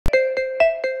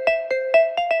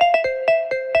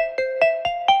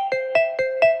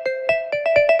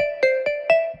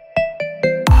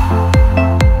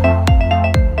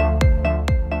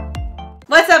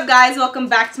guys, welcome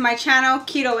back to my channel,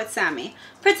 Keto with Sammy.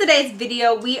 For today's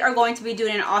video, we are going to be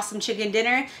doing an awesome chicken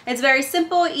dinner. It's very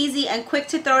simple, easy, and quick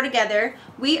to throw together.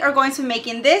 We are going to be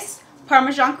making this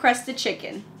Parmesan crusted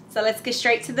chicken. So let's get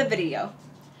straight to the video.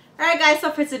 Alright guys,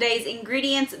 so for today's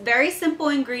ingredients, very simple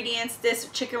ingredients. This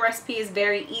chicken recipe is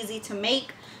very easy to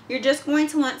make. You're just going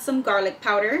to want some garlic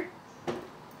powder,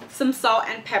 some salt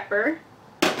and pepper,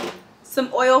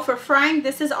 some oil for frying.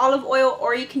 This is olive oil,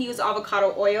 or you can use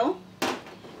avocado oil.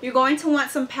 You're going to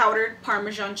want some powdered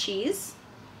Parmesan cheese,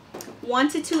 1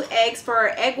 to 2 eggs for our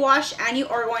egg wash, and you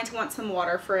are going to want some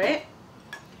water for it.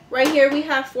 Right here we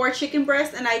have 4 chicken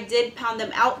breasts, and I did pound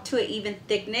them out to an even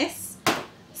thickness.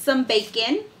 Some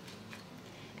bacon.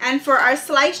 And for our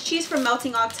sliced cheese for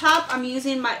melting on top, I'm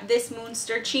using this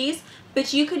muenster cheese,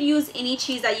 but you could use any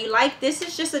cheese that you like. This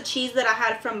is just a cheese that I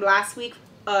had from last week,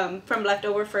 from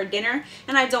leftover for dinner,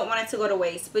 and I don't want it to go to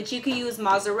waste. But you could use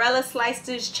mozzarella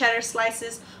slices, cheddar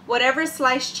slices, whatever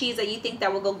sliced cheese that you think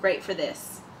that will go great for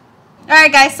this.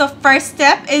 Alright guys, so first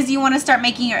step is you want to start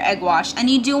making your egg wash, and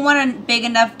you do want a big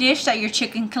enough dish that your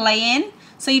chicken can lay in.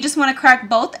 So you just want to crack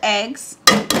both eggs,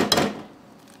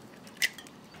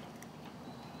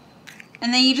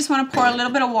 and then you just want to pour a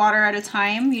little bit of water at a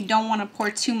time. You don't want to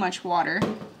pour too much water,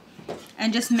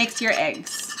 and just mix your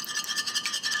eggs.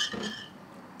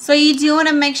 So you do want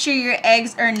to make sure your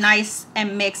eggs are nice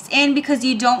and mixed in, because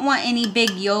you don't want any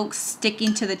big yolks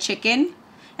sticking to the chicken.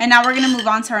 And now we're going to move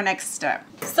on to our next step.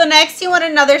 So next you want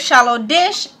another shallow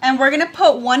dish, and we're going to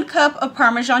put 1 cup of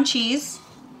Parmesan cheese.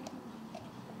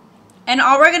 And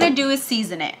all we're going to do is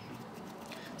season it.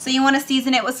 So you want to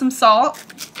season it with some salt,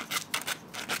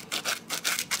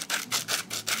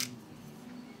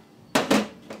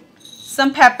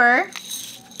 some pepper,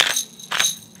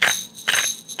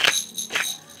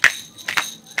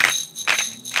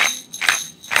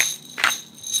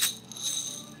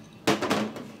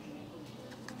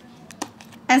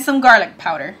 and some garlic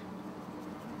powder.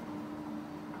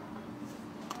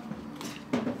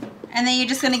 And then you're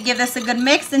just going to give this a good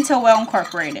mix until well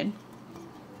incorporated.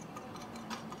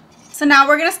 So now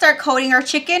we're going to start coating our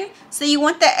chicken. So you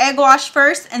want the egg wash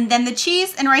first and then the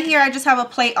cheese. And right here I just have a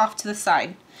plate off to the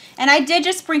side. And I did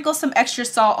just sprinkle some extra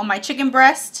salt on my chicken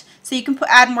breast, so you can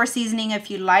add more seasoning if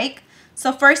you like.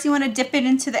 So first you want to dip it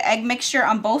into the egg mixture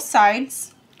on both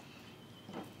sides.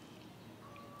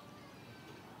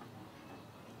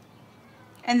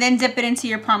 And then dip it into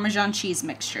your Parmesan cheese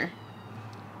mixture.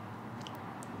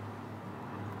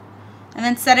 And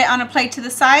then set it on a plate to the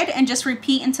side and just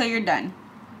repeat until you're done.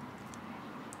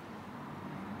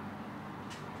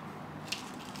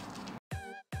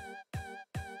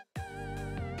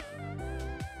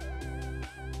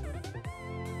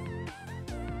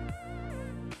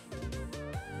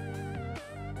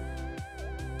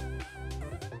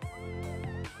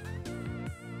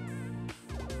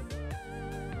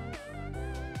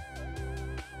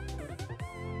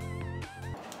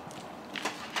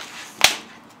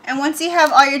 And once you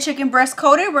have all your chicken breasts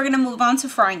coated, we're going to move on to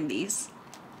frying these.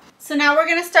 So now we're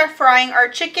going to start frying our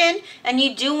chicken, and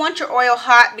you do want your oil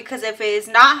hot, because if it is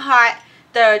not hot,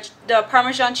 the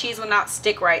Parmesan cheese will not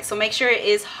stick right. So make sure it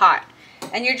is hot.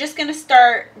 And you're just going to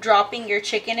start dropping your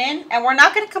chicken in, and we're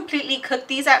not going to completely cook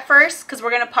these at first, because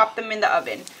we're going to pop them in the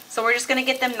oven. So we're just going to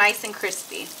get them nice and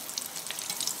crispy.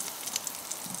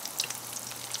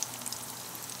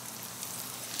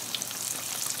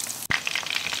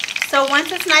 So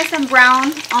once it's nice and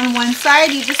brown on one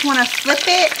side, you just want to flip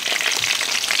it.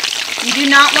 You do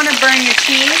not want to burn your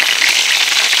cheese,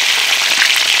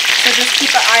 so just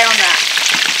keep an eye on that.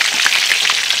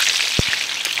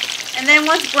 And then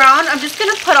once brown, I'm just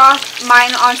going to put off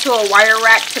mine onto a wire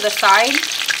rack to the side.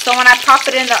 So when I pop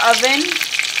it in the oven,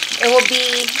 it will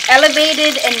be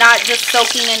elevated and not just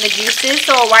soaking in the juices.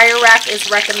 So a wire rack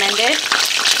is recommended.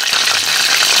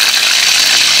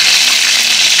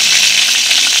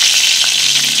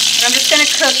 I'm just going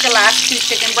to cook the last 2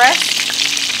 chicken breasts.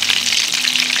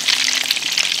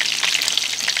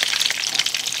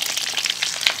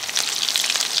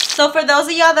 So for those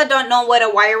of y'all that don't know what a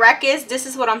wire rack is, this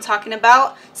is what I'm talking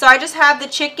about. So I just have the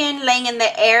chicken laying in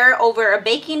the air over a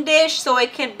baking dish, so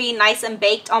it can be nice and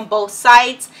baked on both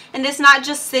sides, and it's not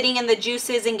just sitting in the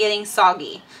juices and getting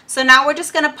soggy. So now we're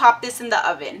just going to pop this in the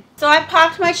oven. So I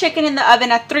popped my chicken in the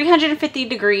oven at 350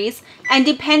 degrees, and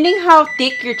depending how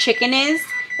thick your chicken is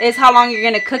how long you're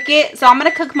going to cook it. So I'm going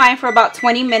to cook mine for about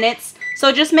 20 minutes.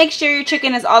 So just make sure your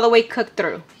chicken is all the way cooked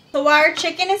through. So while our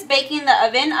chicken is baking in the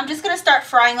oven, I'm just going to start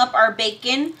frying up our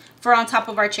bacon for on top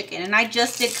of our chicken. And I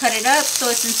just did cut it up so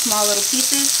it's in small little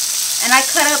pieces. And I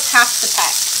cut up half the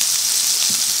pack.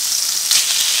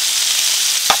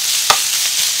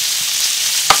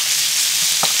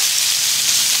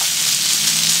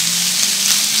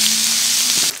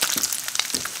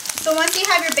 So once you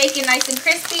have your bacon nice and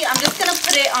crispy, I'm just going to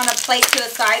put it on a plate to the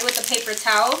side with a paper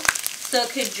towel so it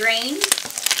could drain.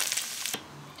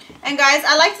 And guys,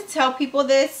 I like to tell people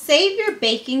this, save your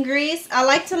bacon grease. I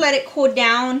like to let it cool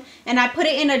down and I put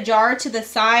it in a jar to the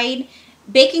side.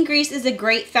 Bacon grease is a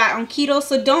great fat on keto,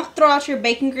 so don't throw out your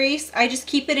bacon grease. I just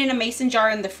keep it in a mason jar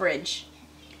in the fridge.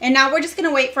 And now we're just going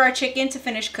to wait for our chicken to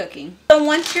finish cooking. So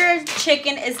once your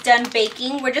chicken is done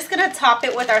baking, we're just going to top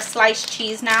it with our sliced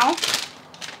cheese now.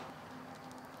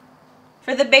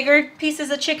 For the bigger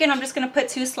pieces of chicken, I'm just going to put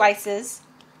 2 slices.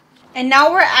 And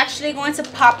now we're actually going to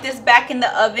pop this back in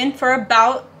the oven for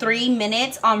about 3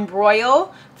 minutes on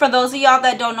broil. For those of y'all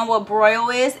that don't know what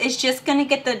broil is, it's just going to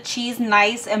get the cheese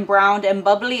nice and browned and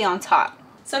bubbly on top.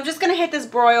 So I'm just going to hit this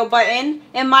broil button.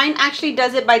 And mine actually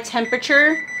does it by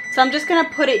temperature. So I'm just going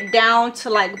to put it down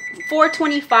to like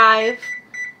 425.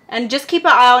 And just keep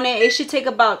an eye on it. It should take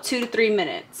about 2 to 3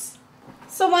 minutes.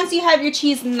 So once you have your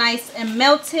cheese nice and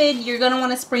melted, you're going to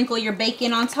want to sprinkle your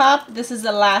bacon on top. This is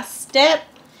the last step.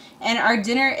 And our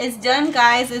dinner is done,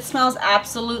 guys. It smells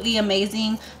absolutely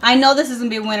amazing. I know this is going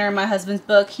to be a winner in my husband's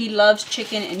book. He loves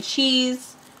chicken and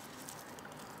cheese.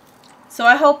 So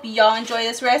I hope y'all enjoy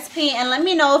this recipe. And let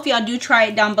me know if y'all do try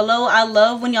it down below. I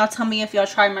love when y'all tell me if y'all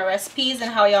try my recipes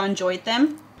and how y'all enjoyed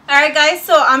them. Alright guys,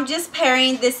 so I'm just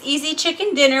pairing this easy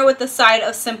chicken dinner with a side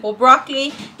of simple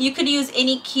broccoli. You could use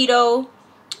any keto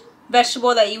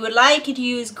vegetable that you would like. You could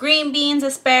use green beans,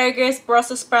 asparagus,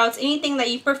 Brussels sprouts, anything that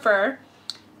you prefer.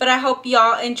 But I hope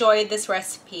y'all enjoyed this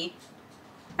recipe.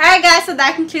 Alright guys, so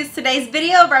that concludes today's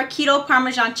video of our keto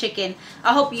Parmesan chicken.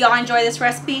 I hope y'all enjoy this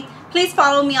recipe. Please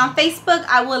follow me on Facebook.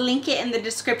 I will link it in the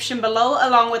description below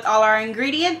along with all our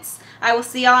ingredients. I will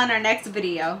see y'all in our next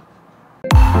video.